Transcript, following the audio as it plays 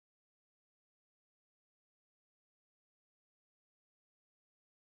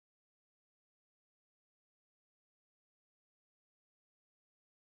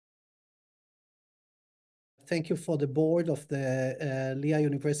thank you for the board of the Lehigh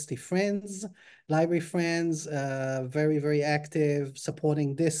University Friends, Library Friends, very, very active,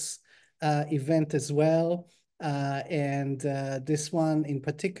 supporting this event as well. This one in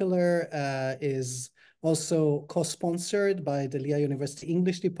particular is also co-sponsored by the Lehigh University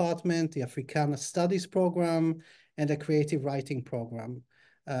English Department, the Africana Studies Program, and the Creative Writing Program.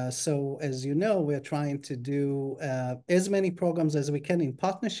 So as you know, we're trying to do as many programs as we can in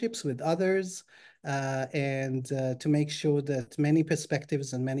partnerships with others to make sure that many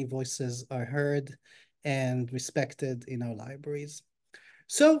perspectives and many voices are heard and respected in our libraries.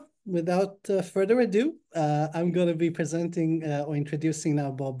 So without further ado, I'm going to be presenting or introducing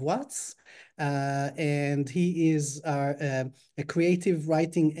now Bob Watts. And he is a creative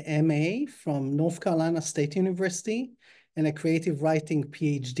writing MA from North Carolina State University and a creative writing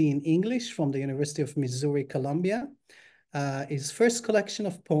PhD in English from the University of Missouri, Columbia. His first collection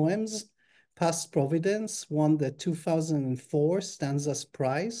of poems, Past Providence, won the 2004 Stanzas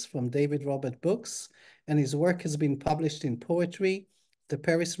Prize from David Robert Books, and his work has been published in Poetry, the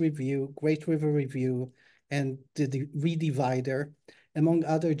Paris Review, Great River Review, and the Redivider, among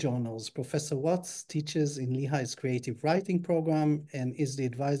other journals. Professor Watts teaches in Lehigh's creative writing program and is the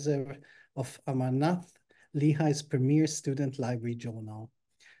advisor of Amarnath, Lehigh's premier student library journal.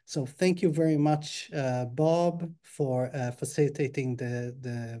 So thank you very much, Bob, for facilitating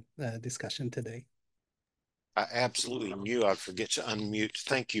the discussion today. I absolutely knew I'd forget to unmute.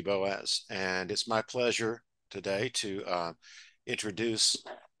 Thank you, Boaz. And it's my pleasure today to introduce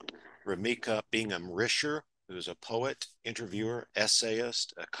Remica Bingham-Risher, who is a poet, interviewer,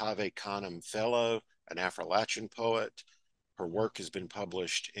 essayist, a Cave Canem Fellow, an Afro-Latin poet. Her work has been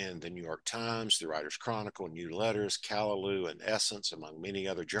published in the New York Times, the Writer's Chronicle, New Letters, Callaloo, and Essence, among many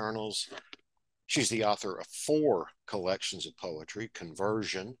other journals. She's the author of 4 collections of poetry: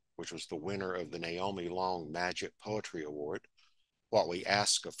 Conversion, which was the winner of the Naomi Long Magic Poetry Award; What We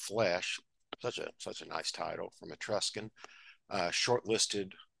Ask of Flesh, such a nice title, from Etruscan,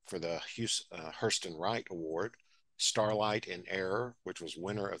 shortlisted for the Hurston Wright Award; Starlight in Error, which was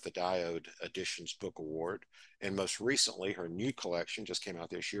winner of the Diode Editions Book Award; and most recently, her new collection just came out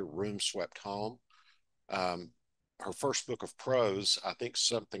this year, Room Swept Home. Her first book of prose, I think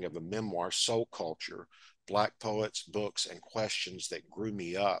something of a memoir, Soul Culture, Black Poets, Books, and Questions That Grew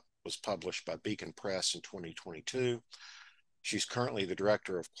Me Up, was published by Beacon Press in 2022. She's currently the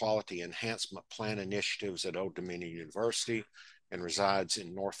Director of Quality Enhancement Plan Initiatives at Old Dominion University and resides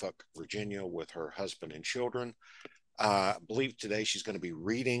in Norfolk, Virginia with her husband and children. I believe today she's going to be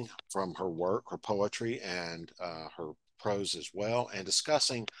reading from her work, her poetry, and her prose as well, and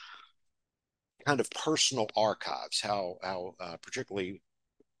discussing kind of personal archives, how particularly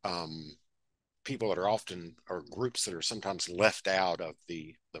people that are often, or groups that are sometimes left out of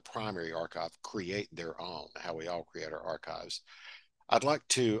the primary archive, create their own, how we all create our archives. I'd like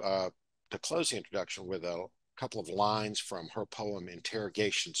to close the introduction with a couple of lines from her poem,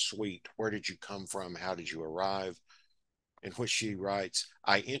 Interrogation Suite. Where did you come from? How did you arrive? In which she writes,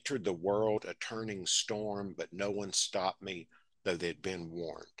 I entered the world a turning storm, but no one stopped me, though they'd been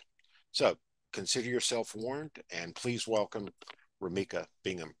warned. So consider yourself warned, and please welcome Remica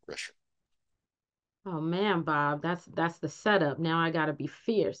Bingham-Risher. Oh man, Bob, that's the setup. Now I gotta be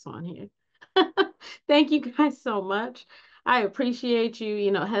fierce on here. Thank you guys so much. I appreciate you. You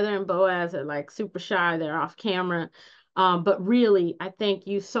know, Heather and Boaz are like super shy. They're off camera. But really, I thank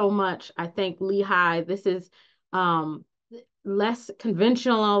you so much. I thank Lehigh. This is less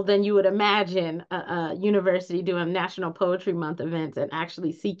conventional than you would imagine a university doing National Poetry Month events and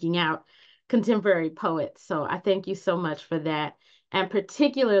actually seeking out contemporary poets. So I thank you so much for that. And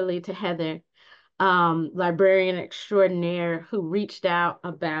particularly to Heather, librarian extraordinaire, who reached out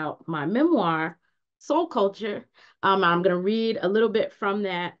about my memoir, Soul Culture. I'm going to read a little bit from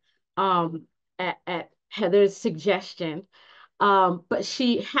that at Heather's suggestion. But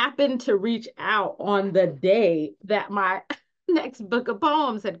she happened to reach out on the day that my next book of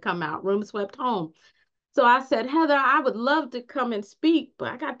poems had come out, Room Swept Home. So I said, Heather, I would love to come and speak,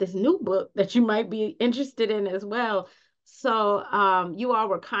 but I got this new book that you might be interested in as well. So you all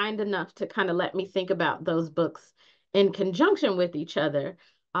were kind enough to kind of let me think about those books in conjunction with each other.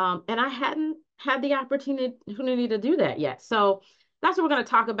 And I hadn't had the opportunity to do that yet. So that's what we're going to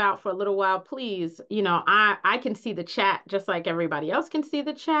talk about for a little while. Please, you know, I can see the chat just like everybody else can see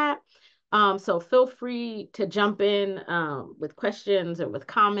the chat. So feel free to jump in with questions or with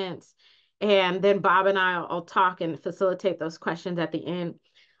comments. And then Bob and I'll talk and facilitate those questions at the end.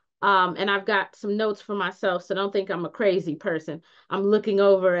 And I've got some notes for myself, so don't think I'm a crazy person. I'm looking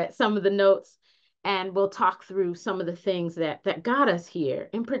over at some of the notes, and we'll talk through some of the things that got us here.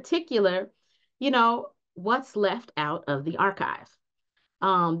 In particular, you know, what's left out of the archive?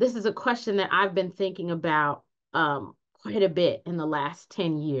 This is a question that I've been thinking about quite a bit in the last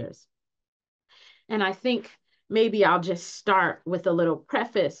 10 years. And I think maybe I'll just start with a little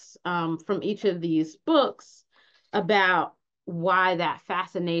preface from each of these books about why that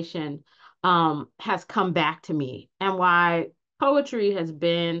fascination has come back to me and why poetry has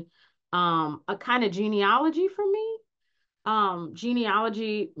been a kind of genealogy for me.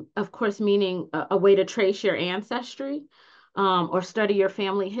 Genealogy, of course, meaning a way to trace your ancestry or study your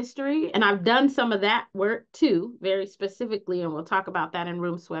family history. And I've done some of that work too, very specifically, and we'll talk about that in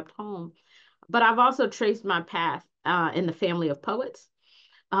Room Swept Home. But I've also traced my path in the family of poets.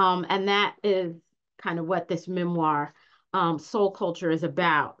 And that is kind of what this memoir, Soul Culture, is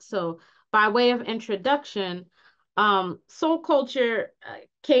about. So by way of introduction, Soul Culture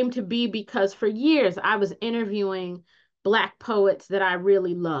came to be because for years I was interviewing Black poets that I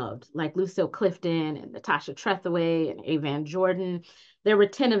really loved, like Lucille Clifton and Natasha Trethewey and Avan Jordan. There were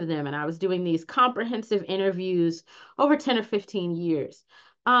 10 of them, and I was doing these comprehensive interviews over 10 or 15 years,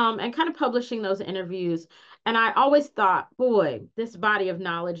 and kind of publishing those interviews. And I always thought, boy, this body of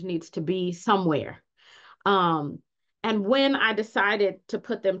knowledge needs to be somewhere. Um, and when I decided to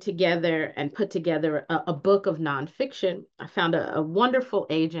put them together and put together a book of nonfiction, I found a wonderful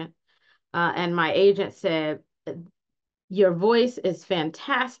agent. And my agent said, your voice is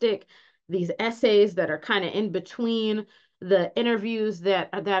fantastic. These essays that are kind of in between the interviews that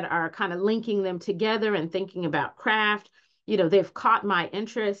are kind of linking them together and thinking about craft, you know, they've caught my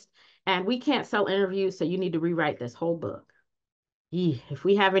interest. And we can't sell interviews, so you need to rewrite this whole book. If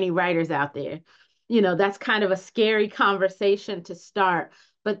we have any writers out there, you know, that's kind of a scary conversation to start.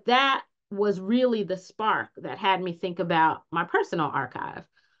 But that was really the spark that had me think about my personal archive,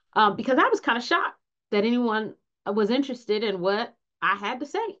 because I was kind of shocked that anyone was interested in what I had to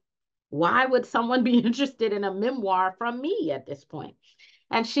say. Why would someone be interested in a memoir from me at this point?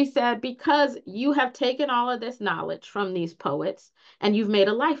 And she said, because you have taken all of this knowledge from these poets and you've made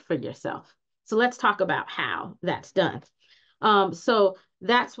a life for yourself. So let's talk about how that's done. So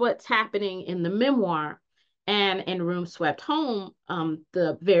that's what's happening in the memoir and in Room Swept Home,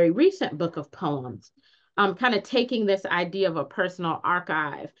 the very recent book of poems. Kind of taking this idea of a personal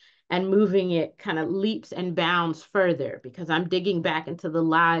archive and moving it kind of leaps and bounds further, because I'm digging back into the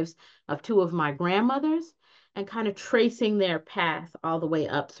lives of two of my grandmothers and kind of tracing their path all the way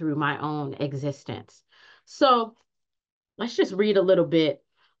up through my own existence. So let's just read a little bit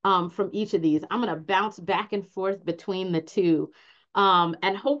from each of these. I'm going to bounce back and forth between the two.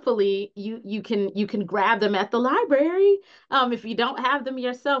 And hopefully you can grab them at the library. If you don't have them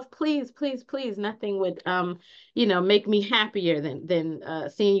yourself, please, please, please, nothing would make me happier than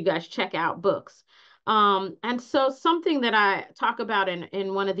seeing you guys check out books. And so something that I talk about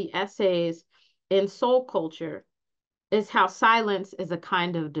in one of the essays in Soul Culture is how silence is a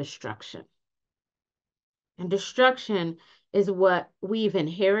kind of destruction. And destruction is what we've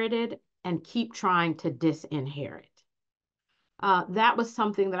inherited and keep trying to disinherit. That was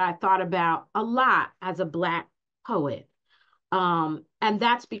something that I thought about a lot as a Black poet. And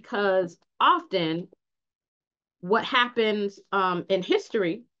that's because often what happens in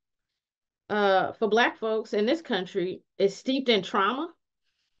history for Black folks in this country is steeped in trauma.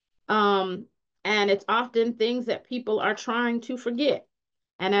 And it's often things that people are trying to forget.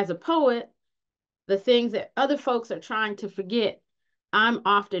 And as a poet, the things that other folks are trying to forget, I'm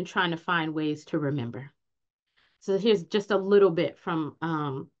often trying to find ways to remember. So here's just a little bit from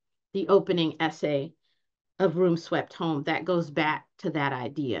the opening essay of Room Swept Home that goes back to that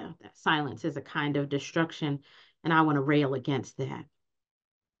idea that silence is a kind of destruction, and I want to rail against that.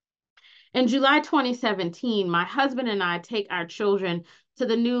 In July 2017, my husband and I take our children to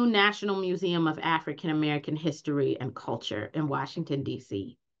the new National Museum of African American History and Culture in Washington,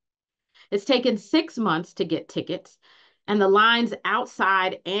 D.C. It's taken 6 months to get tickets, and the lines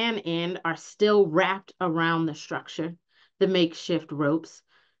outside and in are still wrapped around the structure, the makeshift ropes,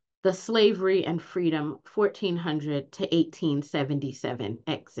 the Slavery and Freedom 1400 to 1877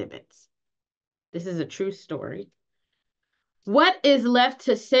 exhibits. This is a true story. What is left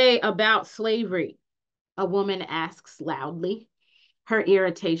to say about slavery? A woman asks loudly, her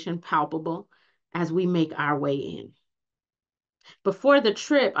irritation palpable as we make our way in. Before the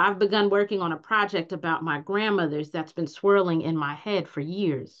trip, I've begun working on a project about my grandmothers that's been swirling in my head for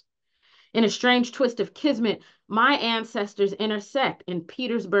years. In a strange twist of kismet, my ancestors intersect in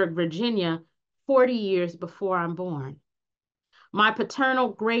Petersburg, Virginia, 40 years before I'm born. My paternal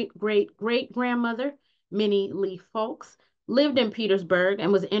great-great-great-grandmother, Minnie Lee Folks, lived in Petersburg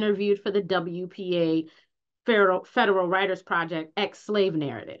and was interviewed for the WPA Federal Writers Project Ex-Slave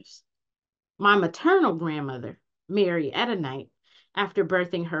Narratives. My maternal grandmother, Mary Edenite, after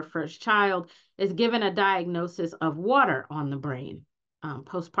birthing her first child, is given a diagnosis of water on the brain.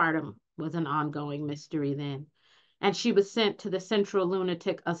 Postpartum was an ongoing mystery then. And she was sent to the Central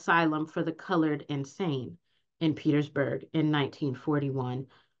Lunatic Asylum for the Colored Insane in Petersburg in 1941,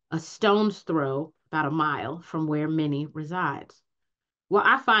 a stone's throw, about a mile from where Minnie resides. Well,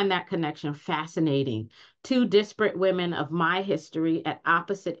 I find that connection fascinating. Two disparate women of my history at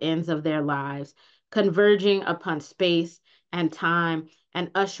opposite ends of their lives, converging upon space and time and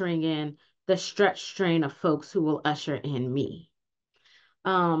ushering in the stretched strain of folks who will usher in me.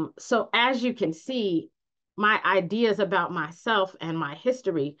 So as you can see, my ideas about myself and my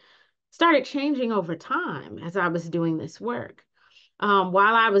history started changing over time as I was doing this work.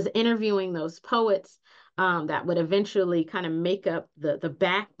 While I was interviewing those poets that would eventually kind of make up the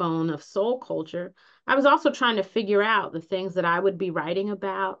backbone of soul culture, I was also trying to figure out the things that I would be writing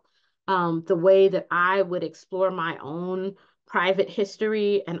about, the way that I would explore my own private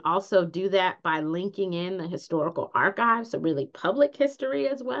history and also do that by linking in the historical archives, so really public history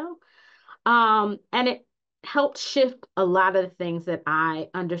as well. And it helped shift a lot of the things that I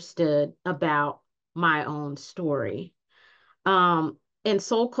understood about my own story. In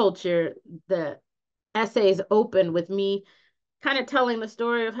soul culture, the essays open with me kind of telling the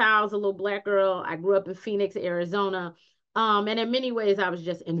story of how I was a little Black girl. I grew up in Phoenix, Arizona. And in many ways, I was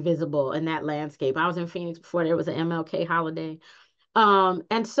just invisible in that landscape. I was in Phoenix before there was an MLK holiday.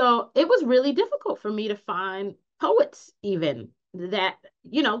 And so it was really difficult for me to find poets even that,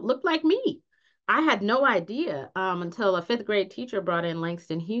 looked like me. I had no idea until a fifth grade teacher brought in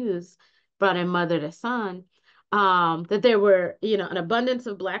Langston Hughes, brought in Mother to Son, that there were, an abundance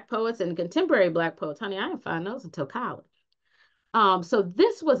of Black poets and contemporary Black poets. Honey, I didn't find those until college. So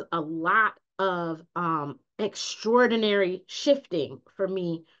this was a lot of extraordinary shifting for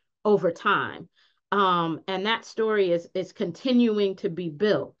me over time. And that story is continuing to be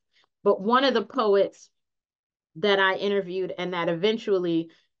built. But one of the poets that I interviewed and that eventually,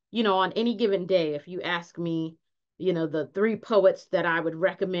 on any given day, if you ask me, the three poets that I would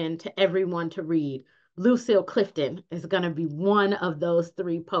recommend to everyone to read, Lucille Clifton is going to be one of those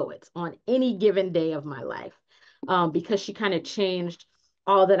three poets on any given day of my life, because she kind of changed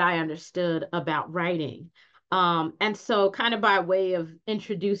all that I understood about writing. And so kind of by way of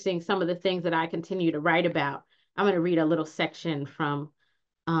introducing some of the things that I continue to write about, I'm going to read a little section from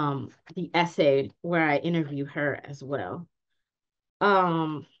the essay where I interview her as well.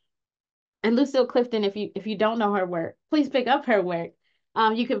 And Lucille Clifton, if you don't know her work, please pick up her work.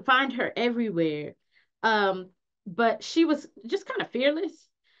 You can find her everywhere. But she was just kind of fearless.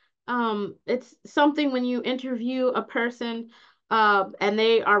 It's something when you interview a person and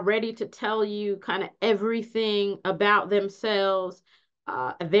they are ready to tell you kind of everything about themselves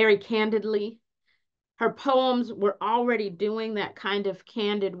very candidly. Her poems were already doing that kind of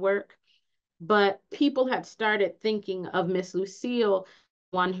candid work, but people had started thinking of Miss Lucille,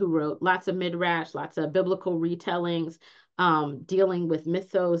 one who wrote lots of midrash, lots of biblical retellings, dealing with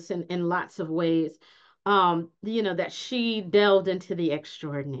mythos in lots of ways, that she delved into the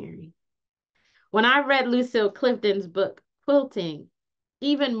extraordinary. When I read Lucille Clifton's book, Quilting,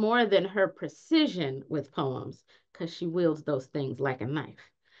 even more than her precision with poems, because she wields those things like a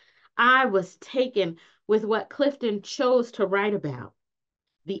knife, I was taken with what Clifton chose to write about: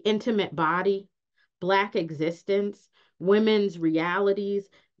 the intimate body, Black existence, women's realities,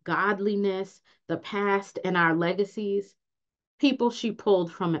 godliness, the past, and our legacies, people she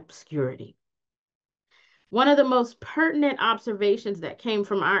pulled from obscurity. One of the most pertinent observations that came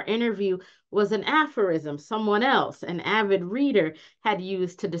from our interview was an aphorism someone else, an avid reader, had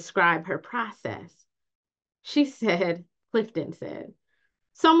used to describe her process. She said, Clifton said,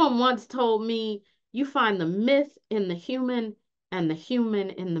 "Someone once told me you find the myth in the human and the human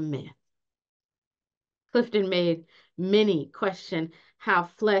in the myth." Clifton made many question how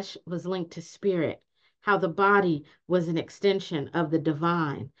flesh was linked to spirit, how the body was an extension of the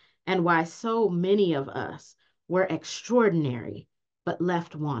divine, and why so many of us were extraordinary but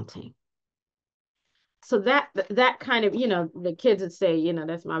left wanting. So that kind of, the kids would say,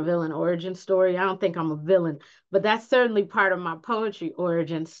 that's my villain origin story. I don't think I'm a villain, but that's certainly part of my poetry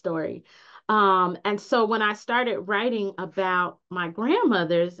origin story. And so when I started writing about my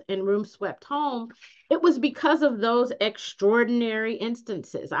grandmothers in Room Swept Home, it was because of those extraordinary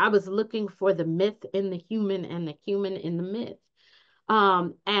instances. I was looking for the myth in the human and the human in the myth.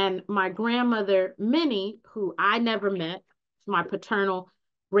 And my grandmother, Minnie, who I never met, my paternal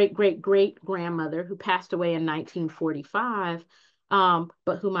great-great-great-grandmother who passed away in 1945,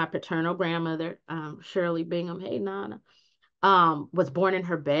 but who my paternal grandmother, Shirley Bingham, hey, Nana, was born in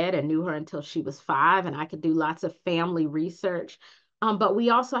her bed and knew her until she was 5, and I could do lots of family research. But we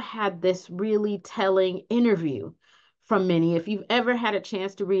also had this really telling interview from Minnie. If you've ever had a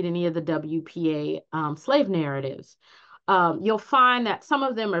chance to read any of the WPA slave narratives, you'll find that some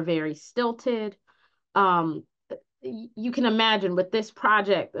of them are very stilted. Um, you can imagine with this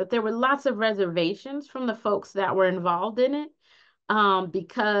project that there were lots of reservations from the folks that were involved in it,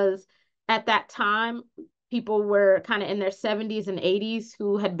 because at that time, people were kind of in their 70s and 80s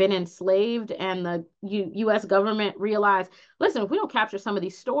who had been enslaved, and the U.S. government realized, listen, if we don't capture some of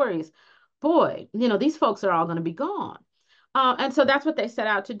these stories, boy, these folks are all going to be gone. And so that's what they set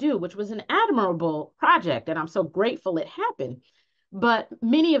out to do, which was an admirable project, and I'm so grateful it happened. But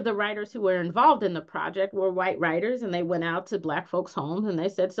many of the writers who were involved in the project were white writers, and they went out to Black folks' homes and they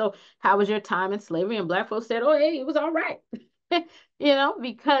said, so how was your time in slavery? And Black folks said, oh, hey, it was all right.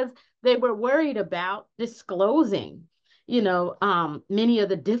 Because they were worried about disclosing, many of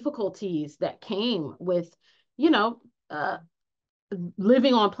the difficulties that came with,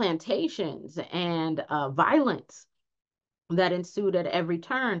 living on plantations and violence that ensued at every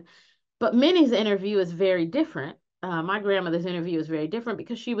turn. But Minnie's interview is very different. My grandmother's interview is very different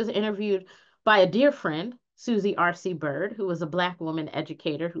because she was interviewed by a dear friend, Susie R.C. Bird, who was a Black woman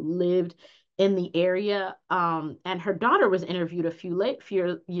educator who lived in the area. And her daughter was interviewed a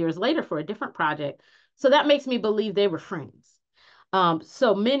few years later for a different project. So that makes me believe they were friends.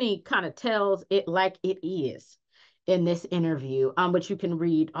 So Minnie kind of tells it like it is in this interview, which you can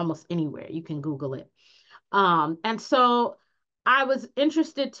read almost anywhere. You can Google it. And so I was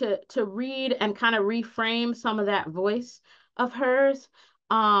interested to read and kind of reframe some of that voice of hers,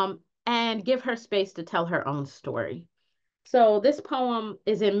 and give her space to tell her own story. So this poem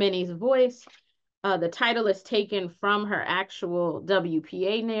is in Minnie's voice. The title is taken from her actual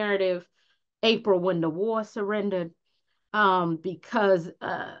WPA narrative, April When the War Surrendered, because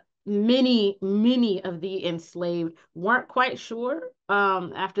many of the enslaved weren't quite sure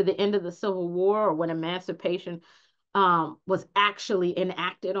after the end of the Civil War or when emancipation was actually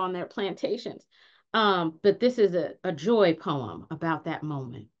enacted on their plantations. But this is a joy poem about that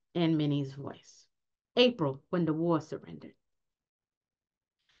moment in Minnie's voice. April, when the war surrendered.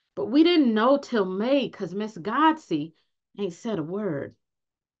 But we didn't know till May because Miss Godsey ain't said a word.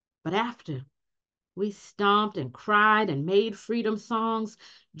 But after, we stomped and cried and made freedom songs,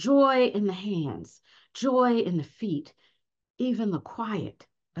 joy in the hands, joy in the feet, even the quiet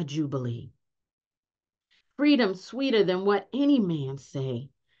a jubilee. Freedom sweeter than what any man say.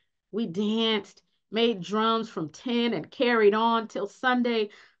 We danced, made drums from tin and carried on till Sunday,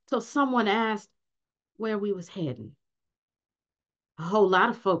 till someone asked where we was heading. A whole lot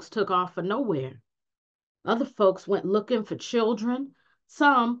of folks took off for nowhere. Other folks went looking for children.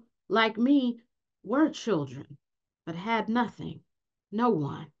 Some, like me, were children, but had nothing, no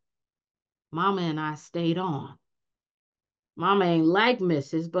one. Mama and I stayed on. Mama ain't like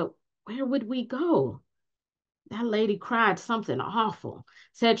Mrs., but where would we go? That lady cried something awful,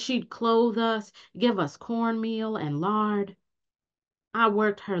 said she'd clothe us, give us cornmeal and lard. I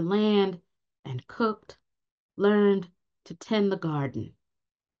worked her land and cooked, learned to tend the garden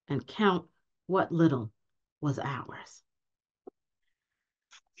and count what little was ours.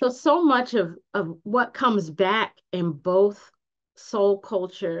 So much of what comes back in both Soul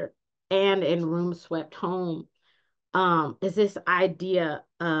Culture and in Room Swept Home is this idea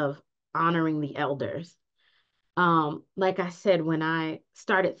of honoring the elders. Like I said, when I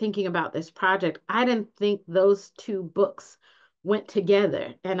started thinking about this project, I didn't think those two books went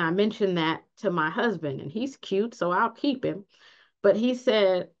together. And I mentioned that to my husband, and he's cute, so I'll keep him. But he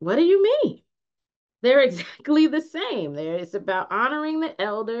said, what do you mean? They're exactly the same. It's about honoring the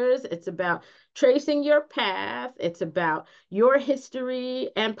elders. It's about tracing your path. It's about your history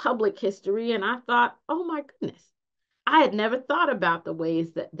and public history. And I thought, oh my goodness, I had never thought about the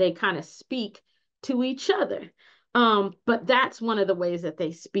ways that they kind of speak to each other. But that's one of the ways that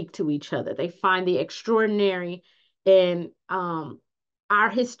they speak to each other. They find the extraordinary in our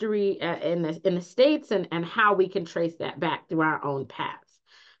history in the States, and how we can trace that back through our own paths.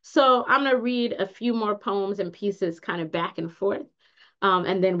 So I'm going to read a few more poems and pieces kind of back and forth,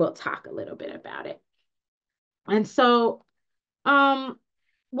 and then we'll talk a little bit about it. And so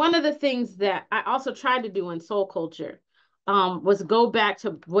one of the things that I also tried to do in Soul Culture was go back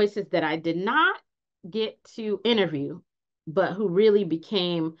to voices that I did not get to interview, but who really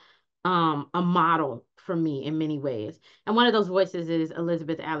became a model for me in many ways. And one of those voices is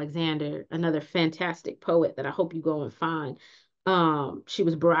Elizabeth Alexander, another fantastic poet that I hope you go and find. She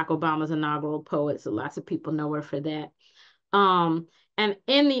was Barack Obama's inaugural poet, so lots of people know her for that. And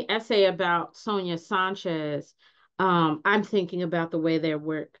in the essay about Sonia Sanchez, I'm thinking about the way their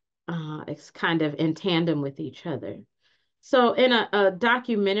work is kind of in tandem with each other. So in a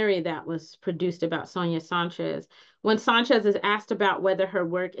documentary that was produced about Sonia Sanchez, when Sanchez is asked about whether her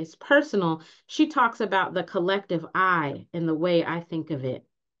work is personal, she talks about the collective I in the way I think of it.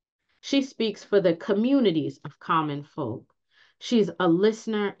 She speaks for the communities of common folk. She's a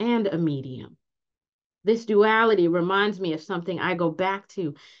listener and a medium. This duality reminds me of something I go back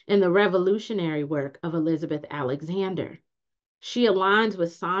to in the revolutionary work of Elizabeth Alexander. She aligns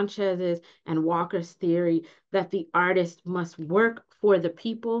with Sanchez's and Walker's theory that the artist must work for the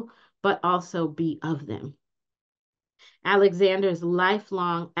people, but also be of them. Alexander's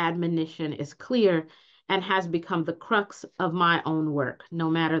lifelong admonition is clear and has become the crux of my own work, no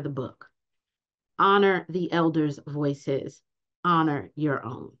matter the book. Honor the elders' voices, honor your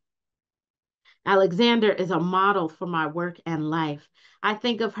own. Alexander is a model for my work and life. I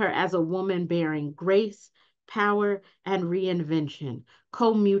think of her as a woman bearing grace, power, and reinvention,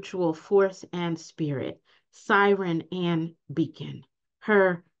 co-mutual force and spirit, siren and beacon.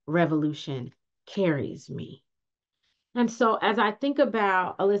 Her revolution carries me. And so as I think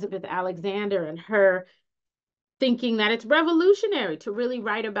about Elizabeth Alexander and her thinking that it's revolutionary to really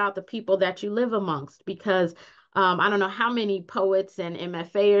write about the people that you live amongst, because I don't know how many poets and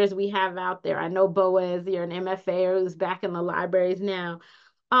MFAers we have out there. I know Boaz, you're an MFAer who's back in the libraries now.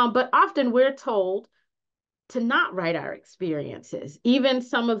 But often we're told to not write our experiences. Even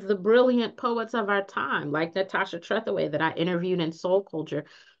some of the brilliant poets of our time, like Natasha Trethewey that I interviewed in Soul Culture,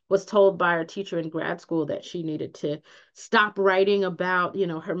 was told by her teacher in grad school that she needed to stop writing about,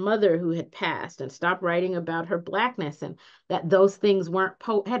 her mother who had passed and stop writing about her Blackness, and that those things weren't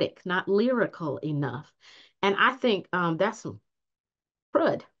poetic, not lyrical enough. And I think that's some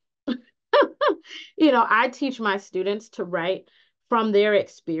crud. I teach my students to write from their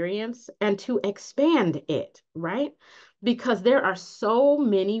experience and to expand it, right? Because there are so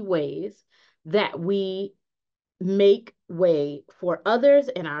many ways that we make way for others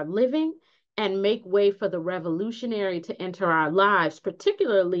in our living and make way for the revolutionary to enter our lives,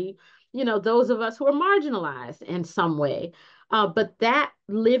 particularly, those of us who are marginalized in some way. But that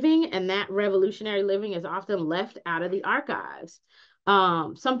living and that revolutionary living is often left out of the archives.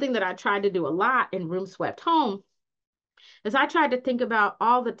 Something that I tried to do a lot in Room Swept Home is I tried to think about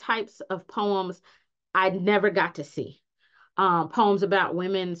all the types of poems I never got to see. Poems about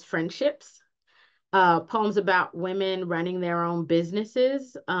women's friendships, poems about women running their own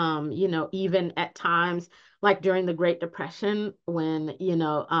businesses, even at times like during the Great Depression when,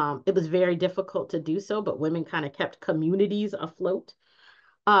 it was very difficult to do so, but women kind of kept communities afloat.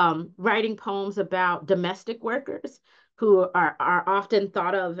 Writing poems about domestic workers who are often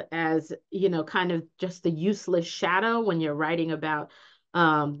thought of as, kind of just the useless shadow when you're writing about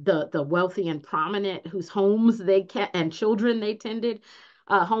the wealthy and prominent whose homes they kept and children they tended,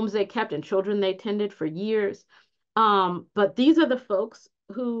 homes they kept and children they tended for years. But these are the folks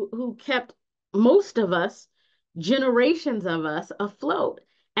who kept most of us, generations of us, afloat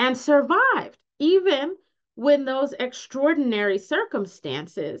and survived, even when those extraordinary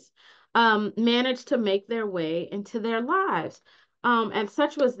circumstances managed to make their way into their lives. And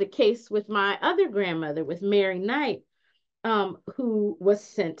such was the case with my other grandmother, with Mary Knight, who was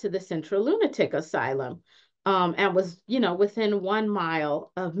sent to the Central Lunatic Asylum and was, within 1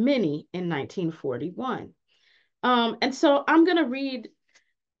 mile of Minnie in 1941. And so I'm going to read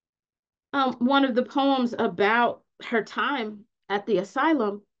one of the poems about her time at the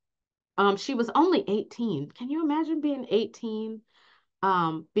asylum. She was only 18. Can you imagine being 18,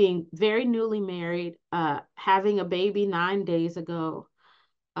 being very newly married, having a baby 9 days ago,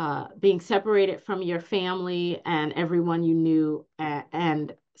 being separated from your family and everyone you knew,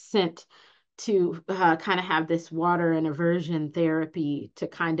 and sent to kind of have this water and aversion therapy to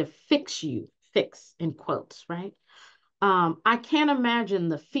kind of fix in quotes, right? I can't imagine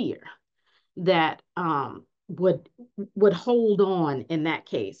the fear that would hold on in that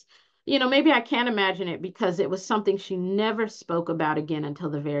case. Maybe I can't imagine it because it was something she never spoke about again until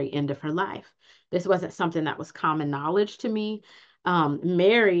the very end of her life. This wasn't something that was common knowledge to me.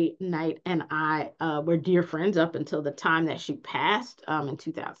 Mary Knight and I were dear friends up until the time that she passed in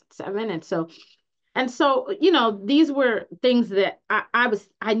 2007. And so, these were things that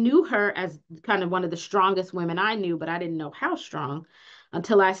I knew her as kind of one of the strongest women I knew, but I didn't know how strong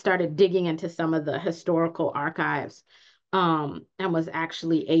until I started digging into some of the historical archives, and was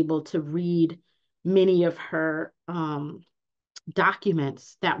actually able to read many of her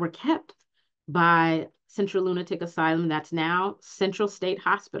documents that were kept by Central Lunatic Asylum, that's now Central State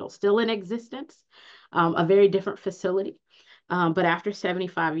Hospital, still in existence, a very different facility. But after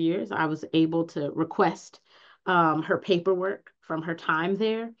 75 years, I was able to request her paperwork from her time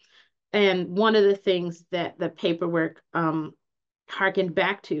there. And one of the things that the paperwork harkened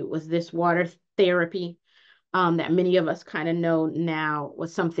back to was this water therapy that many of us kind of know now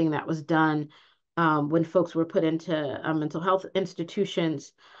was something that was done when folks were put into mental health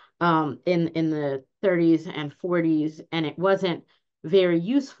institutions in the 30s and 40s, and it wasn't very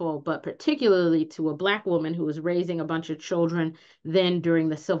useful, but particularly to a Black woman who was raising a bunch of children then during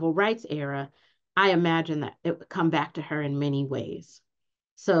the civil rights era. I imagine that it would come back to her in many ways.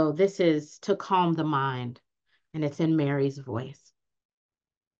 So this is To Calm the Mind, and it's in Mary's voice.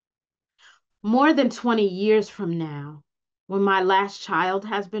 More than 20 years from now, when my last child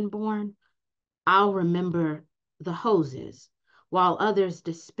has been born, I'll remember the hoses, while others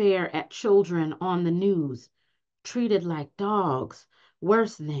despair at children on the news, treated like dogs,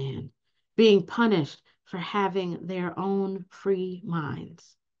 worse than, being punished for having their own free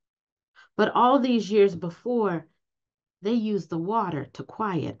minds. But all these years before, they used the water to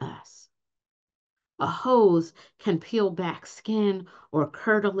quiet us. A hose can peel back skin or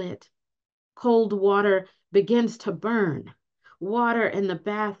curdle it. Cold water begins to burn. Water in the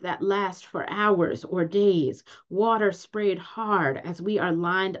bath that lasts for hours or days. Water sprayed hard as we are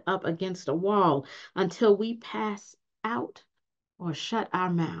lined up against a wall until we pass out or shut our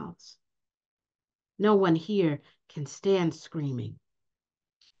mouths. No one here can stand screaming.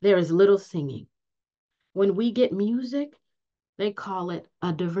 There is little singing. When we get music, they call it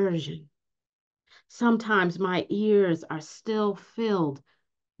a diversion. Sometimes my ears are still filled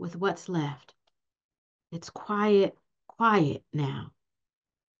with what's left. It's quiet, quiet now.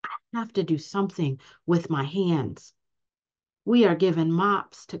 I have to do something with my hands. We are given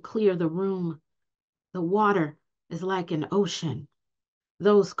mops to clear the room. The water is like an ocean.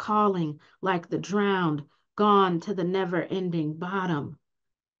 Those calling like the drowned, gone to the never-ending bottom.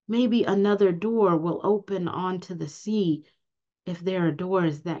 Maybe another door will open onto the sea if there are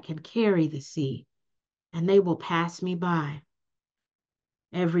doors that can carry the sea, and they will pass me by.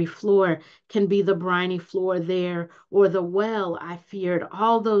 Every floor can be the briny floor there, or the well I feared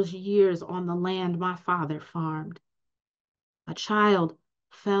all those years on the land my father farmed. A child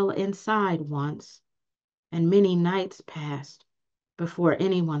fell inside once, and many nights passed before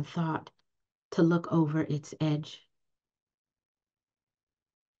anyone thought to look over its edge.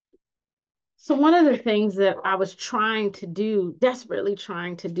 So one of the things that I was trying to do, desperately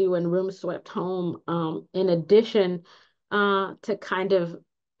trying to do in Room Swept Home, in addition to kind of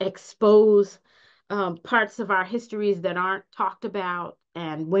expose parts of our histories that aren't talked about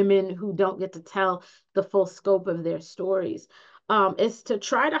and women who don't get to tell the full scope of their stories, is to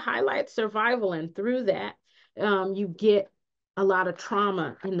try to highlight survival. And through that, you get a lot of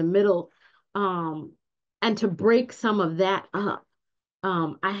trauma in the middle, and to break some of that up.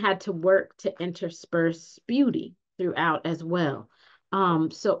 I had to work to intersperse beauty throughout as well.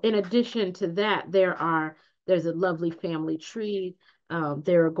 So in addition to that, there's a lovely family tree.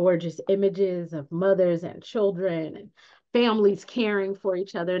 There are gorgeous images of mothers and children and families caring for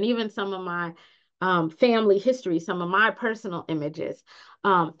each other. And even some of my family history, some of my personal images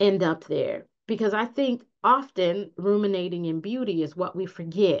end up there. Because I think often ruminating in beauty is what we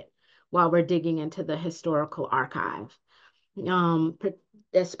forget while we're digging into the historical archive, um,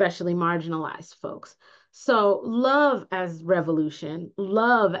 especially marginalized folks. So love as revolution,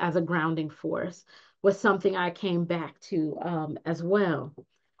 love as a grounding force was something I came back to as well.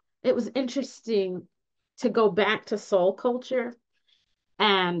 It was interesting to go back to soul culture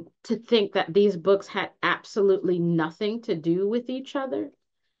and to think that these books had absolutely nothing to do with each other.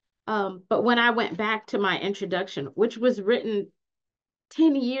 But when I went back to my introduction, which was written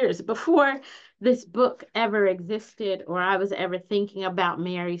 10 years before this book ever existed, or I was ever thinking about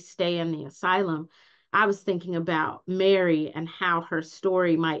Mary's stay in the asylum, I was thinking about Mary and how her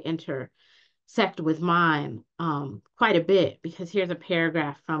story might intersect with mine quite a bit, because here's a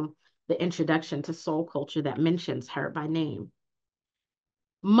paragraph from the introduction to Soul Culture that mentions her by name.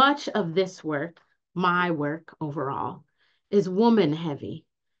 Much of this work, my work overall, is woman heavy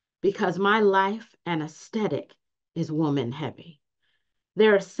because my life and aesthetic is woman heavy.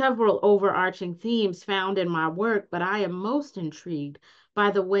 There are several overarching themes found in my work, but I am most intrigued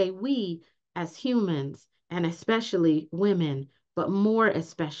by the way we, as humans, and especially women, but more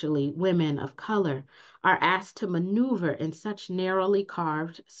especially women of color, are asked to maneuver in such narrowly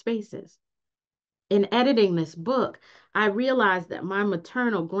carved spaces. In editing this book, I realized that my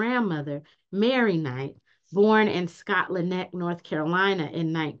maternal grandmother, Mary Knight, born in Scotland Neck, North Carolina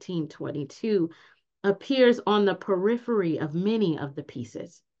in 1922, appears on the periphery of many of the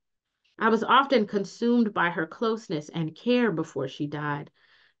pieces. I was often consumed by her closeness and care before she died,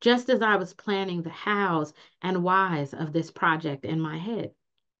 just as I was planning the hows and whys of this project in my head.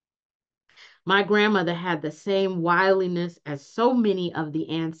 My grandmother had the same wiliness as so many of the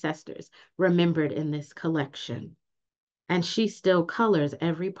ancestors remembered in this collection, and she still colors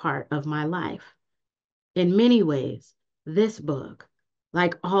every part of my life. In many ways, this book,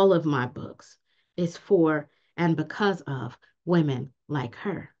 like all of my books, is for and because of women like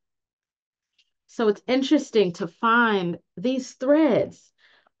her. So it's interesting to find these threads,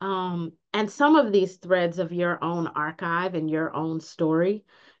 and some of these threads of your own archive and your own story,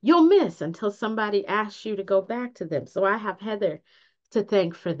 you'll miss until somebody asks you to go back to them. So I have Heather to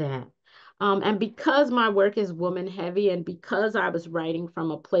thank for that. And because my work is woman heavy and because I was writing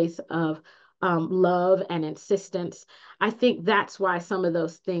from a place of love and insistence, I think that's why some of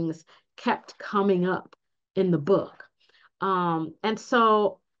those things kept coming up in the book. And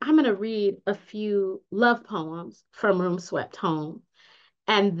so I'm going to read a few love poems from Room Swept Home,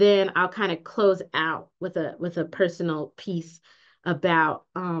 and then I'll kind of close out with a personal piece about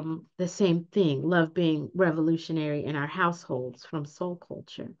the same thing, love being revolutionary in our households from soul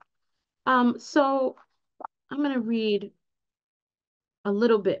culture. So I'm going to read a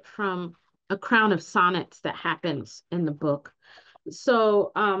little bit from a crown of sonnets that happens in the book.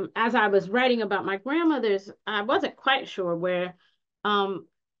 So as I was writing about my grandmother's, I wasn't quite sure where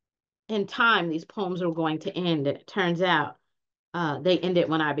in time these poems were going to end. And it turns out they ended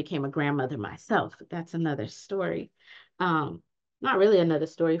when I became a grandmother myself. That's another story. Um, Not really another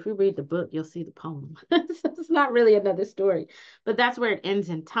story. If you read the book, you'll see the poem. It's not really another story, but that's where it ends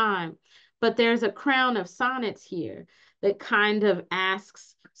in time. But there's a crown of sonnets here that kind of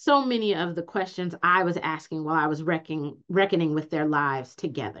asks so many of the questions I was asking while I was reckoning with their lives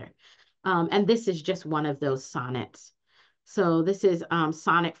together. And this is just one of those sonnets. So this is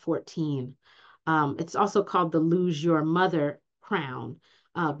Sonnet 14. It's also called the Lose Your Mother Crown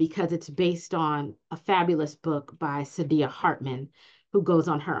because it's based on a fabulous book by Saidiya Hartman, who goes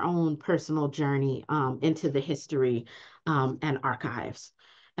on her own personal journey into the history and archives.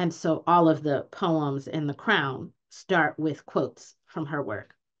 And so all of the poems in the crown start with quotes from her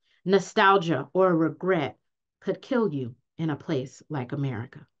work. Nostalgia or regret could kill you in a place like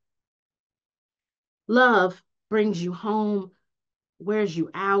America. Love brings you home, wears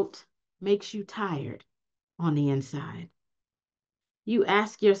you out, makes you tired on the inside. You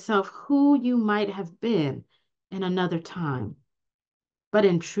ask yourself who you might have been in another time. But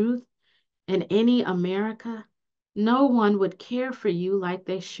in truth, in any America, no one would care for you like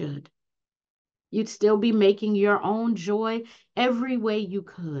they should. You'd still be making your own joy every way you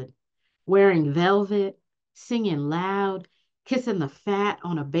could, wearing velvet, singing loud, kissing the fat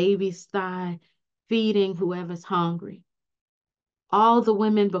on a baby's thigh, feeding whoever's hungry. All the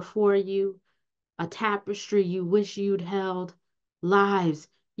women before you, a tapestry you wish you'd held, lives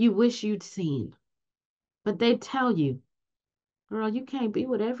you wish you'd seen. But they'd tell you, girl, you can't be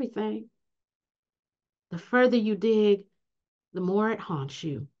with everything. The further you dig, the more it haunts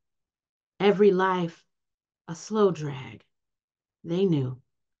you. Every life, a slow drag. They knew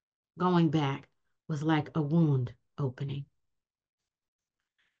going back was like a wound opening.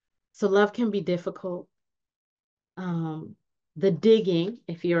 So love can be difficult. The digging,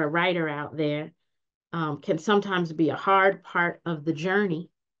 if you're a writer out there, can sometimes be a hard part of the journey.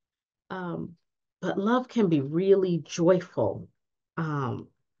 But love can be really joyful,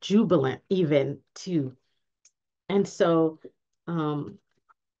 jubilant even too. And so I'll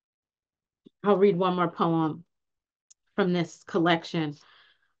read one more poem from this collection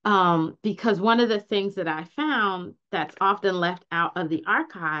because one of the things that I found that's often left out of the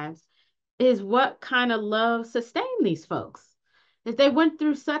archives is what kind of love sustained these folks. If they went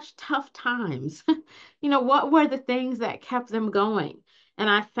through such tough times, what were the things that kept them going? And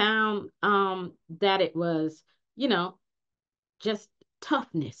I found that it was, just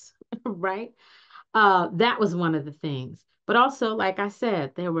toughness, right? That was one of the things. But also, like I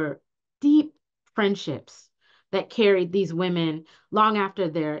said, there were deep friendships that carried these women long after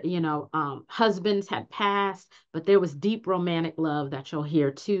their, husbands had passed. But there was deep romantic love that you'll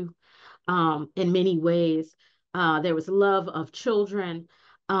hear too. In many ways, there was love of children.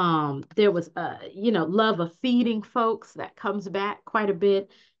 There was, love of feeding folks that comes back quite a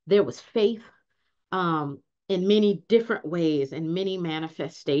bit. There was faith um, in many different ways, in many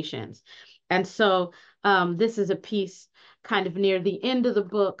manifestations. And so this is a piece kind of near the end of the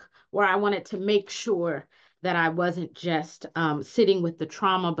book where I wanted to make sure that I wasn't just sitting with the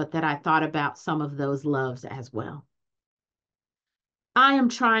trauma, but that I thought about some of those loves as well. I am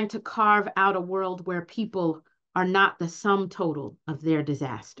trying to carve out a world where people are not the sum total of their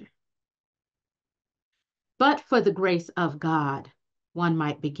disaster. But for the grace of God, one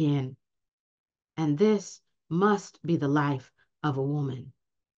might begin. And this must be the life of a woman.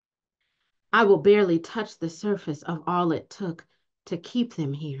 I will barely touch the surface of all it took to keep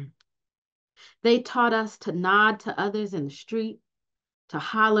them here. They taught us to nod to others in the street, to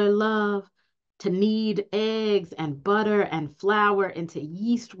holler love, to knead eggs and butter and flour into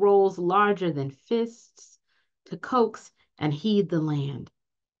yeast rolls larger than fists, to coax and heed the land.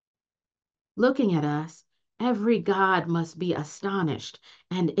 Looking at us, every god must be astonished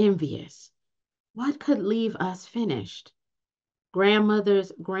and envious. What could leave us finished?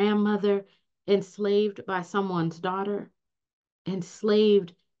 Grandmother's grandmother enslaved by someone's daughter,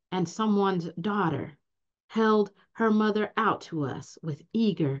 enslaved and someone's daughter held her mother out to us with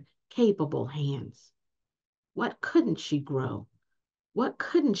eager, capable hands. What couldn't she grow? What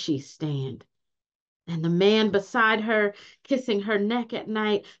couldn't she stand? And the man beside her kissing her neck at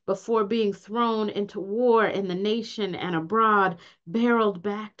night before being thrown into war in the nation and abroad, barreled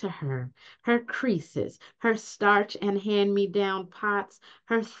back to her, her creases, her starch and hand-me-down pots,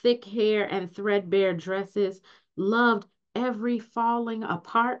 her thick hair and threadbare dresses, loved every falling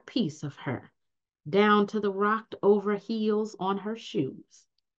apart piece of her, down to the rocked over heels on her shoes.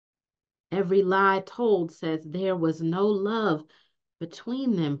 Every lie told says there was no love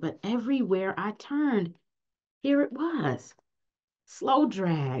between them, but everywhere I turned, here it was. Slow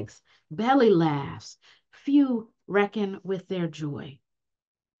drags, belly laughs, few reckon with their joy.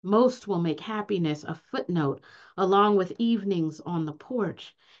 Most will make happiness a footnote along with evenings on the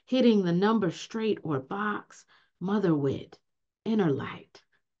porch, hitting the number straight or box, mother wit, inner light.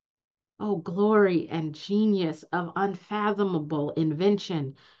 Oh, glory and genius of unfathomable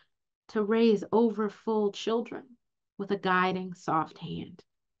invention to raise overfull children with a guiding soft hand.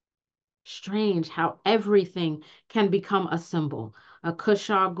 Strange how everything can become a symbol, a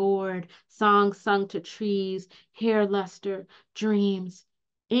cushaw gourd, songs sung to trees, hair luster, dreams.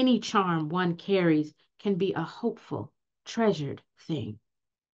 Any charm one carries can be a hopeful, treasured thing.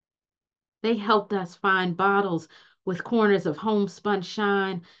 They helped us find bottles with corners of homespun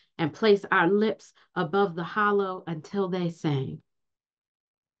shine and place our lips above the hollow until they sang.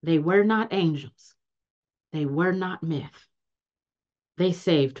 They were not angels. They were not myth. They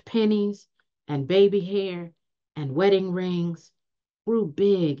saved pennies and baby hair and wedding rings, grew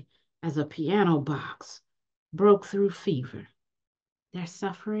big as a piano box, broke through fever. Their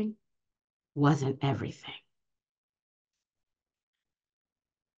suffering wasn't everything.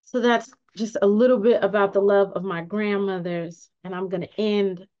 So that's just a little bit about the love of my grandmothers. And I'm going to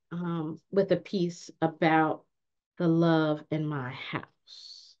end with a piece about the love in my house.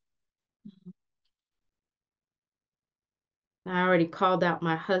 I already called out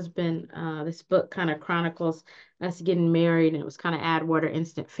my husband. This book kind of chronicles us getting married, and it was kind of Atwater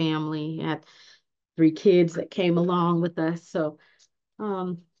instant family. He had 3 kids that came along with us. So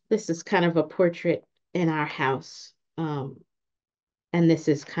this is kind of a portrait in our house. And this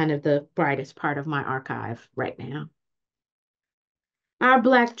is kind of the brightest part of my archive right now. Our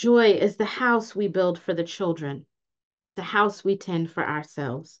Black joy is the house we build for the children, the house we tend for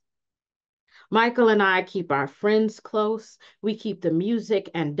ourselves. Michael and I keep our friends close. We keep the music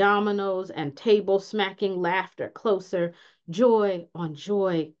and dominoes and table smacking laughter closer, joy on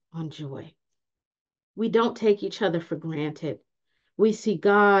joy on joy. We don't take each other for granted. We see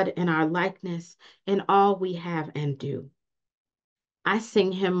God in our likeness in all we have and do. I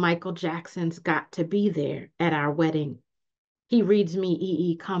sing him Michael Jackson's Got to Be There at our wedding. He reads me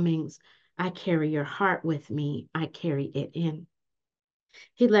E.E. Cummings, I carry your heart with me, I carry it in.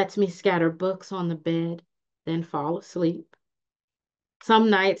 He lets me scatter books on the bed, then fall asleep. Some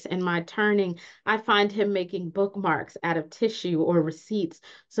nights in my turning, I find him making bookmarks out of tissue or receipts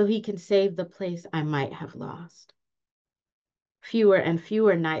so he can save the place I might have lost. Fewer and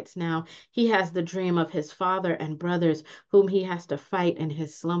fewer nights now, he has the dream of his father and brothers whom he has to fight in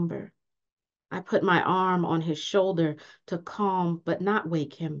his slumber. I put my arm on his shoulder to calm but not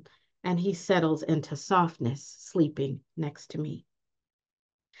wake him, and he settles into softness, sleeping next to me.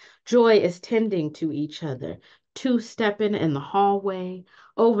 Joy is tending to each other, two-stepping in the hallway,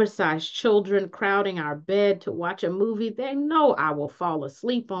 oversized children crowding our bed to watch a movie they know I will fall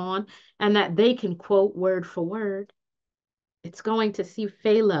asleep on and that they can quote word for word. It's going to see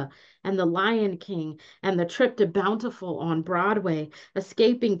Fela and the Lion King and the trip to Bountiful on Broadway,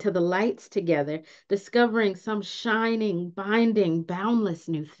 escaping to the lights together, discovering some shining, binding, boundless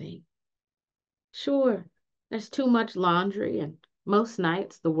new thing. Sure, there's too much laundry and most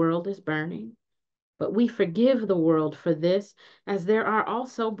nights the world is burning, but we forgive the world for this as there are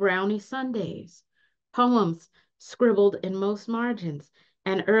also brownie Sundays, poems scribbled in most margins,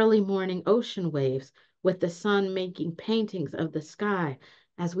 and early morning ocean waves with the sun making paintings of the sky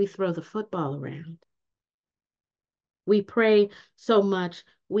as we throw the football around. We pray so much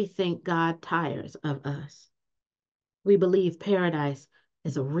we think God tires of us. We believe paradise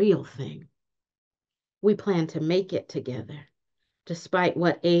is a real thing. We plan to make it together. Despite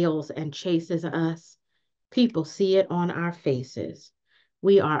what ails and chases us, people see it on our faces.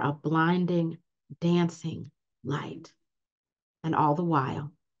 We are a blinding, dancing light. And all the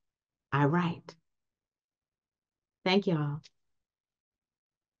while, I write. Thank y'all.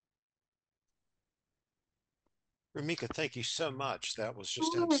 Remica, thank you so much. That was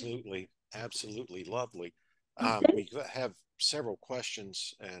just Sure. absolutely lovely. Thank We have several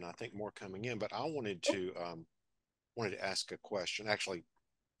questions and I think more coming in, but I wanted to ask a question. Actually,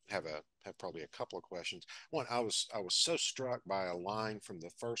 have probably a couple of questions. One, I was so struck by a line from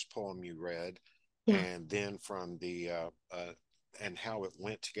the first poem you read, Yeah. and then from the and how it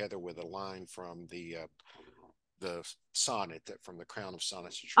went together with a line from the sonnet that from the Crown of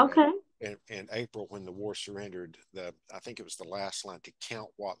Sonnets that you read. Okay. In April, when the war surrendered, I think it was the last line, to count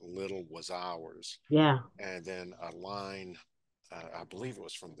what little was ours, Yeah. and then a line, I believe it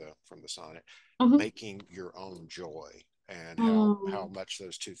was from the sonnet, Mm-hmm. making your own joy, and how Mm, much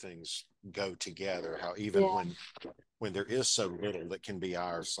those two things go together. How even yeah. when there is so little that can be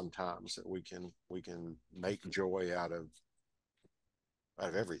ours, sometimes that we can make joy out of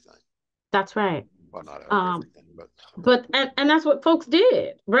everything. That's right. Well, not out of Um, everything, but But and that's what folks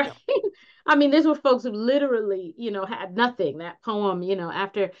did, right? yeah, I mean, these were folks who literally, had nothing. That poem,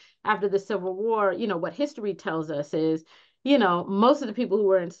 after the Civil War, what history tells us is, most of the people who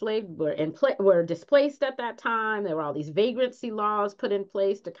were enslaved were displaced at that time. There were all these vagrancy laws put in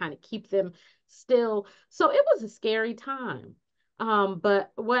place to kind of keep them still. So it was a scary time.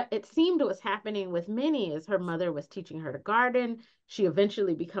 But what it seemed was happening with Minnie is her mother was teaching her to garden. She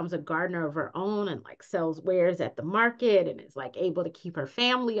eventually becomes a gardener of her own and like sells wares at the market and is like able to keep her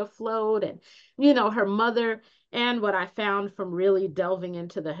family afloat. And, her mother, and what I found from really delving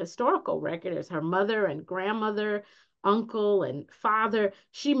into the historical record is her mother and grandmother, uncle and father,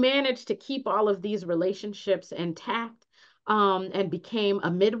 she managed to keep all of these relationships intact, and became a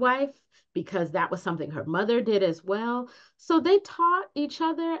midwife because that was something her mother did as well. So they taught each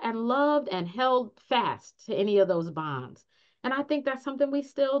other and loved and held fast to any of those bonds. And I think that's something we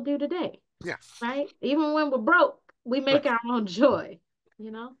still do today, yeah. right? Even when we're broke, we make our own joy, you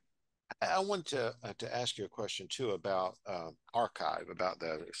know? I want to ask you a question too about archive, about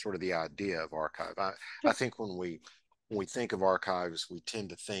the sort of the idea of archive. I Sure. think when we think of archives, we tend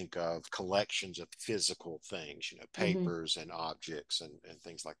to think of collections of physical things, Hmm. papers and objects and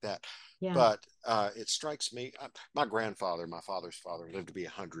things like that. Yeah. But it strikes me, my grandfather, my father's father, lived to be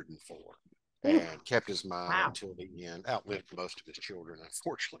 104 Oof. and kept his mind Wow. till the end, outlived most of his children,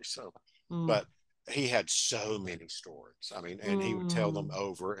 unfortunately. So, Mm. but he had so many stories. I mean, and he would tell them Mm.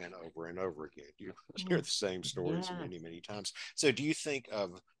 over and over and over again. You hear Mm. the same stories Yes. many times. So, do you think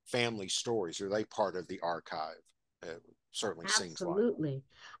of family stories? Are they part of the archive? Certainly seems like. Absolutely.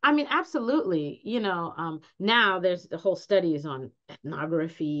 I mean, absolutely. Now there's the whole studies on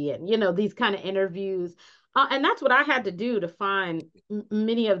ethnography and, these kind of interviews. And that's what I had to do to find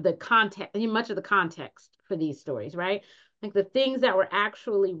many of the context, much of the context for these stories, right? Like the things that were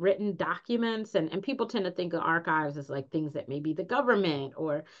actually written documents, and people tend to think of archives as like things that maybe the government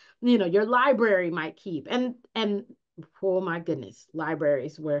or, your library might keep. And oh my goodness,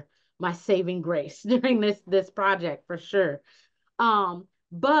 libraries were my saving grace during this project for sure.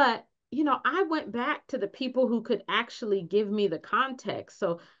 But I went back to the people who could actually give me the context.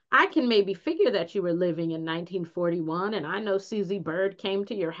 So I can maybe figure that you were living in 1941, and I know Susie Bird came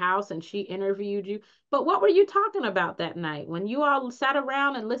to your house and she interviewed you. But what were you talking about that night when you all sat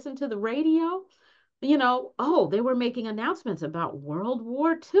around and listened to the radio? Oh, they were making announcements about World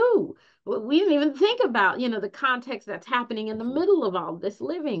War II. We didn't even think about, the context that's happening in the middle of all this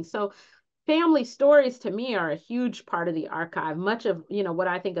living. So family stories to me are a huge part of the archive. Much of, what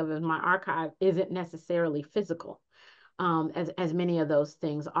I think of as my archive isn't necessarily physical, as many of those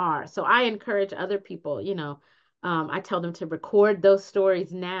things are. So I encourage other people, I tell them to record those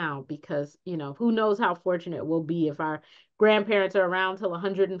stories now because, who knows how fortunate we'll be if our grandparents are around till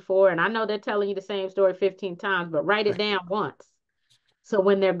 104. And I know they're telling you the same story 15 times, but write it Right. down once. So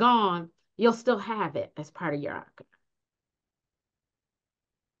when they're gone, you'll still have it as part of your archive.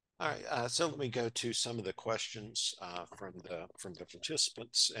 All right. So let me go to some of the questions from the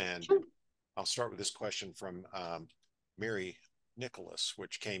participants, and Sure. I'll start with this question from Mary Nicholas,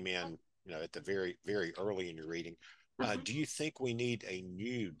 which came in, at the very early in your reading. Okay. Do you think we need a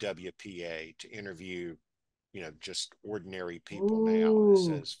new WPA to interview just ordinary people now. It Ooh,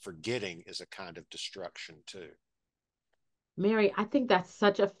 says forgetting is a kind of destruction too. Mary, I think that's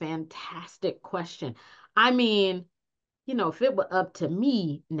such a fantastic question. I mean, if it were up to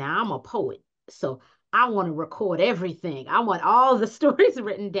me, now I'm a poet. So I want to record everything. I want all the stories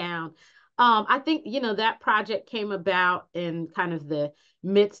written down. I think, that project came about in kind of the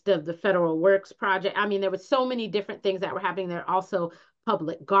midst of the federal works project. I mean, there were so many different things that were happening. There are also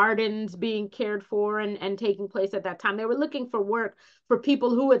public gardens being cared for and taking place at that time. They were looking for work for people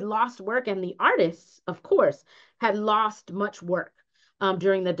who had lost work, and the artists, of course, had lost much work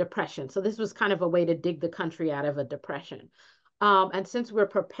during the Depression. So this was kind of a way to dig the country out of a depression. And since we're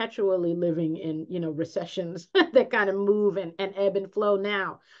perpetually living in, recessions that kind of move and ebb and flow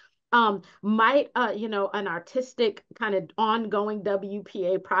now, might, an artistic kind of ongoing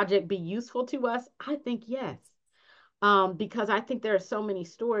WPA project be useful to us? I think yes, because I think there are so many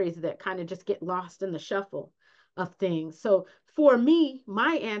stories that kind of just get lost in the shuffle of things. So for me,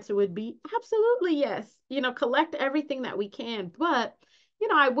 my answer would be absolutely yes. Collect everything that we can. But,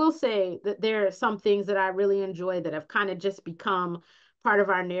 I will say that there are some things that I really enjoy that have kind of just become part of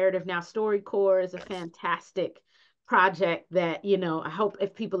our narrative now. StoryCorps is a fantastic project that, I hope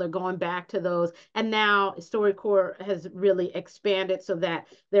if people are going back to those. And now StoryCorps has really expanded so that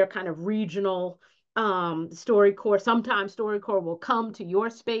they're kind of regional StoryCorps. Sometimes StoryCorps will come to your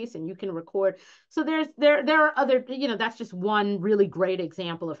space and you can record. So there are other, that's just one really great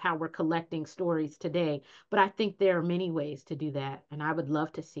example of how we're collecting stories today. But I think there are many ways to do that, and I would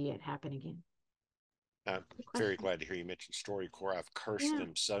love to see it happen again. I'm Good very question. glad to hear you mention StoryCorps. I've cursed Yeah.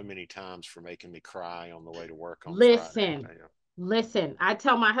 them so many times for making me cry on the way to work on Friday. Listen, listen. I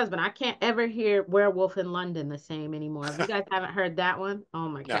tell my husband I can't ever hear Werewolf in London the same anymore. If you guys haven't heard that one, oh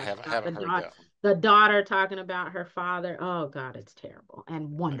my No, I God, haven't about haven't heard that one. the daughter talking about her father. Oh God, it's terrible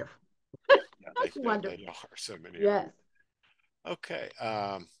and No, wonderful. yeah, they Wonderful. are so many of them. Yes. Okay.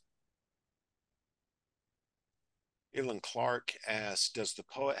 Elan Clark asks, does the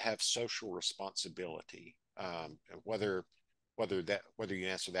poet have social responsibility? Whether you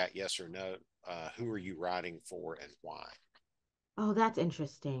answer that yes or no, who are you writing for and why? Oh, that's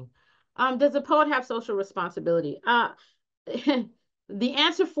interesting. Does a poet have social responsibility? The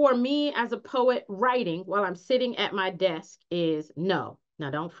answer for me as a poet writing while I'm sitting at my desk is no. Now,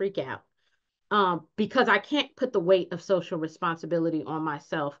 don't freak out. Because I can't put the weight of social responsibility on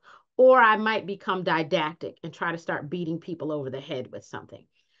myself, or I might become didactic and try to start beating people over the head with something.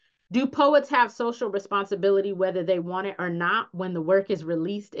 Do poets have social responsibility whether they want it or not when the work is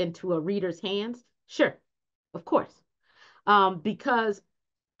released into a reader's hands? Sure, of course. Because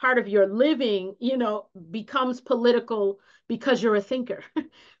part of your living, becomes political because you're a thinker,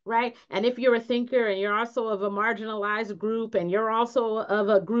 right? And if you're a thinker and you're also of a marginalized group and you're also of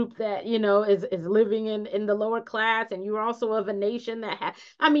a group that, is living in the lower class and you're also of a nation that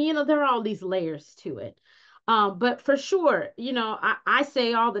I mean, there are all these layers to it. But for sure, I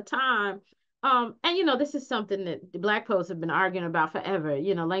say all the time, and this is something that the Black poets have been arguing about forever.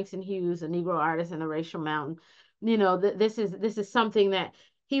 Langston Hughes, a Negro artist in the Racial Mountain. This is something that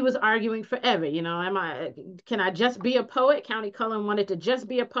he was arguing forever. Can I just be a poet? County Cullen wanted to just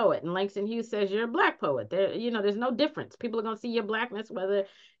be a poet. And Langston Hughes says, you're a Black poet. There's no difference. People are going to see your Blackness whether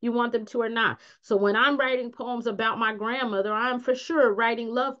you want them to or not. So when I'm writing poems about my grandmother, I'm for sure writing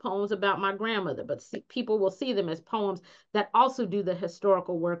love poems about my grandmother. But people will see them as poems that also do the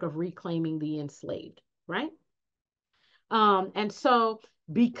historical work of reclaiming the enslaved, right? And so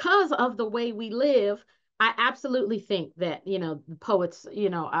because of the way we live, I absolutely think that, poets,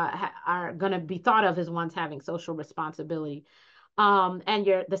 are going to be thought of as ones having social responsibility. And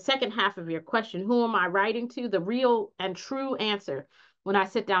the second half of your question, who am I writing to? The real and true answer when I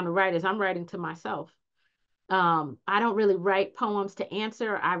sit down to write is I'm writing to myself. I don't really write poems to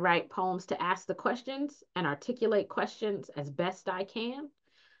answer. I write poems to ask the questions and articulate questions as best I can.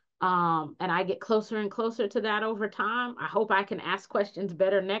 And I get closer and closer to that over time. I hope I can ask questions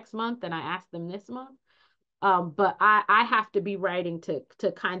better next month than I asked them this month. But I have to be writing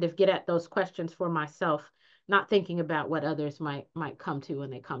to kind of get at those questions for myself, not thinking about what others might come to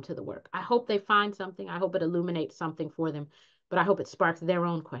when they come to the work. I hope they find something. I hope it illuminates something for them, but I hope it sparks their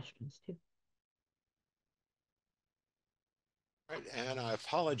own questions too. Right, and I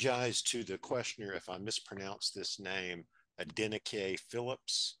apologize to the questioner if I mispronounce this name, Adenike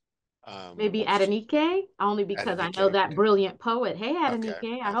Phillips. Maybe What's Adenike, only because I know Adenike? that brilliant poet. Hey, Okay,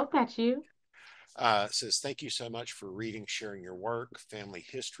 Adenike, I okay. hope that's you. Says, thank you so much for reading, sharing your work. Family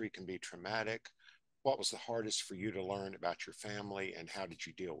history can be traumatic. What was the hardest for you to learn about your family and how did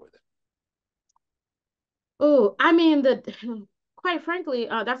you deal with it? Oh, I mean, the quite frankly,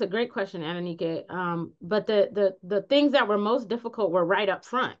 that's a great question, Ananike. But the things that were most difficult were right up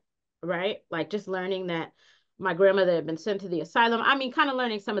front, right? Like just learning that my grandmother had been sent to the asylum. I mean, kind of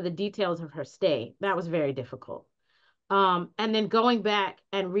learning some of the details of her stay. That was very difficult. And then going back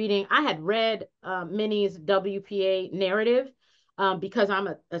and reading, I had read Minnie's WPA narrative because I'm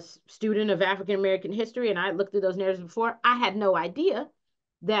a student of African American history and I looked through those narratives before. I had no idea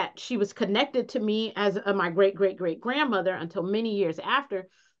that she was connected to me as my great great great grandmother until many years after.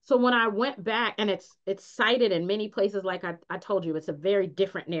 So when I went back, and it's cited in many places, like I told you, it's a very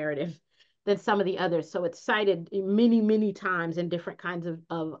different narrative than some of the others. So it's cited many times in different kinds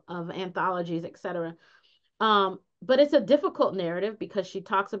of anthologies, etc. But it's a difficult narrative because she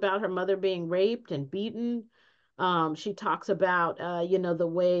talks about her mother being raped and beaten. She talks about, the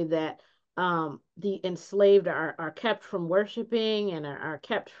way that the enslaved are kept from worshiping and are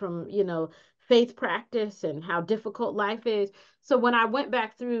kept from, faith practice and how difficult life is. So when I went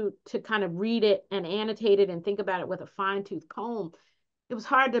back through to kind of read it and annotate it and think about it with a fine tooth comb, it was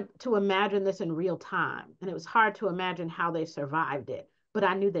hard to imagine this in real time. And it was hard to imagine how they survived it. But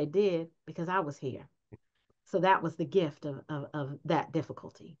I knew they did because I was here. So that was the gift of that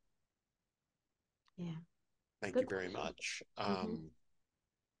difficulty. Yeah. Thank Good you very question. much. Mm-hmm.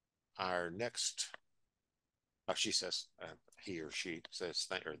 Our next, she says, he or she says,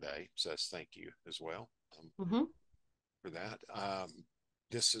 or they says thank you as well Mm-hmm. for that.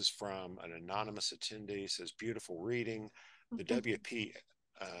 This is from an anonymous attendee. Says, beautiful reading. The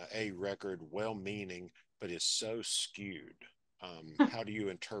WPA record, well-meaning, but is so skewed. How do you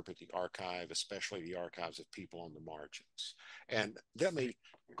interpret the archive, especially the archives of people on the margins? And let me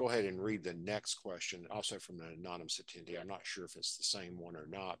go ahead and read the next question, also from an anonymous attendee. I'm not sure if it's the same one or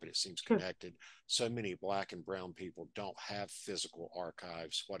not, but it seems connected. So many Black and brown people don't have physical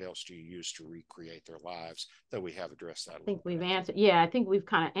archives. What else do you use to recreate their lives? Though we have addressed that. I think we've answered. Yeah, I think we've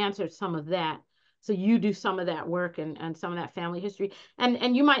kind of answered some of that. So you do some of that work and some of that family history.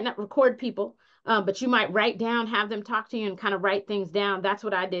 And you might not record people, but you might write down, have them talk to you and kind of write things down. That's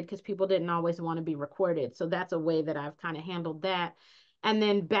what I did because people didn't always want to be recorded. So that's a way that I've kind of handled that. And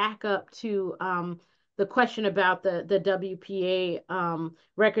then back up to the question about the WPA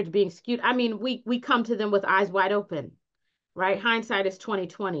records being skewed. I mean, we come to them with eyes wide open, right? Hindsight is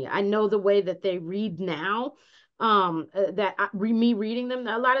 2020. I know the way that they read now, me reading them,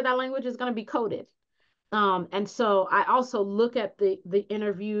 a lot of that language is going to be coded. And so I also look at the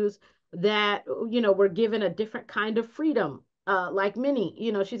interviews that, were given a different kind of freedom. Like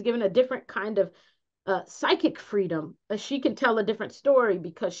Minnie, she's given a different kind of psychic freedom. She can tell a different story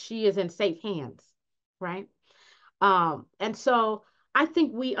because she is in safe hands, right? And so I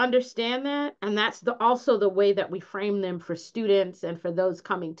think we understand that, and that's also the way that we frame them for students and for those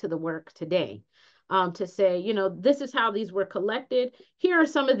coming to the work today. To say, this is how these were collected. Here are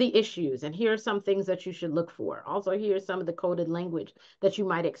some of the issues, and here are some things that you should look for. Also, here are some of the coded language that you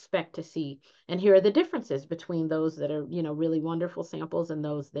might expect to see. And here are the differences between those that are, really wonderful samples and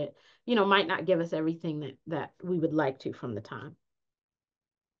those that, might not give us everything that we would like to from the time.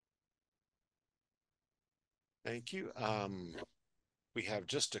 Thank you. We have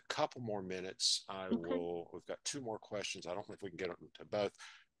just a couple more minutes. We've got two more questions. I don't know if we can get to both.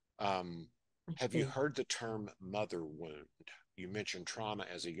 Have you heard the term mother wound? You mentioned trauma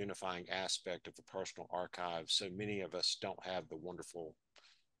as a unifying aspect of the personal archive. So many of us don't have the wonderful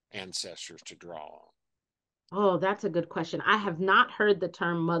ancestors to draw on. Oh, that's a good question. I have not heard the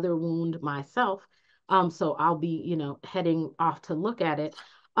term mother wound myself. So I'll be, heading off to look at it.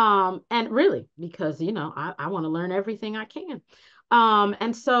 And really, because, I want to learn everything I can.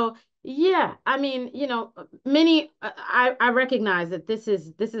 And so, yeah, I mean, I recognize that this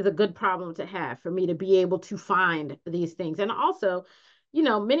is a good problem to have for me to be able to find these things. And also,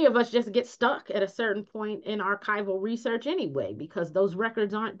 many of us just get stuck at a certain point in archival research anyway, because those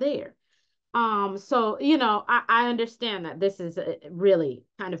records aren't there. So, I understand that this is really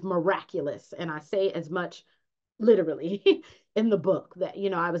kind of miraculous, and I say as much literally in the book that,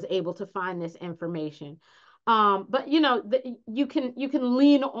 I was able to find this information. But you can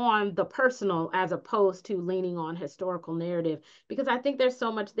lean on the personal as opposed to leaning on historical narrative, because I think there's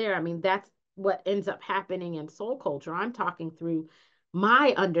so much there. I mean, that's what ends up happening in soul culture. I'm talking through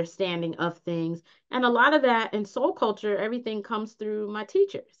my understanding of things. And a lot of that in soul culture, everything comes through my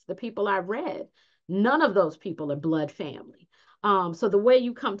teachers, the people I read. None of those people are blood family. So the way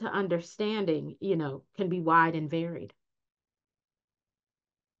you come to understanding, can be wide and varied.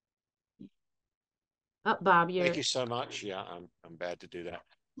 Up, Bob, Thank you so much. Yeah, I'm bad to do that.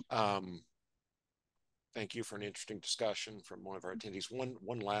 Thank you for an interesting discussion from one of our attendees.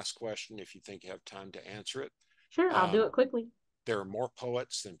 One last question, if you think you have time to answer it. Sure, I'll do it quickly. there are more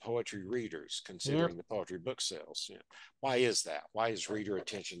poets than poetry readers, considering the poetry book sales. You know, why is that? Why is reader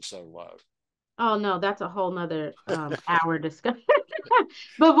attention so low? Oh no, that's a whole nother hour discussion.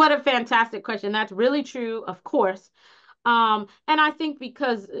 But what a fantastic question. That's really true, of course. And I think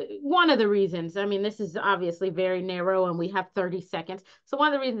because one of the reasons, I mean, this is obviously very narrow and we have 30 seconds. So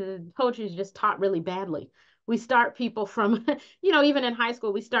one of the reasons is poetry is just taught really badly. We start people from, even in high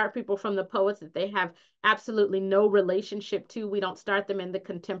school, we start people from the poets that they have absolutely no relationship to. We don't start them in the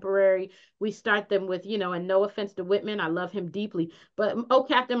contemporary. We start them with, and no offense to Whitman, I love him deeply, but oh,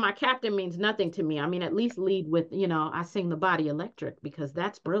 Captain, my captain means nothing to me. I mean, at least lead with, I sing the body electric because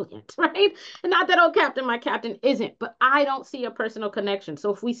that's brilliant, right? And not that, oh, Captain, my captain isn't, but I don't see a personal connection.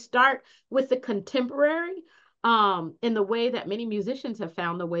 So if we start with the contemporary, in the way that many musicians have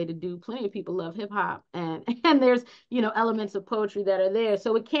found the way to do, plenty of people love hip hop, and there's elements of poetry that are there,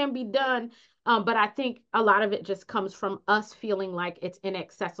 so it can be done. But I think a lot of it just comes from us feeling like it's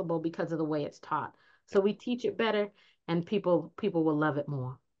inaccessible because of the way it's taught. So we teach it better, and people will love it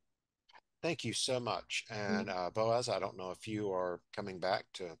more. Thank you so much. And Boaz, I don't know if you are coming back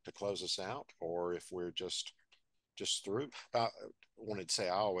to close us out or if we're just through. I wanted to say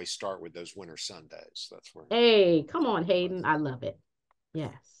I always start with those winter Sundays. That's where. Hey, come on, Hayden. I love it.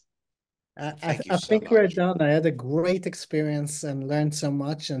 Yes. Thank you I so think we're much. done. I had a great experience and learned so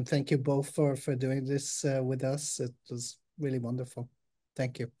much. And thank you both for doing this with us. It was really wonderful.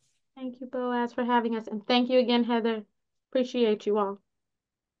 Thank you. Thank you, Boaz, for having us. And thank you again, Heather. Appreciate you all.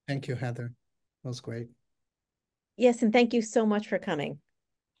 Thank you, Heather. That was great. Yes, and thank you so much for coming.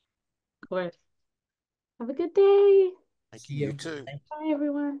 Of course. Have a good day. Thank you. You too. Bye,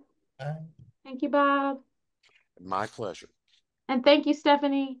 everyone. Bye. Thank you, Bob. My pleasure. And thank you,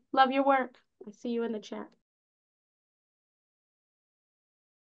 Stephanie. Love your work. I see you in the chat.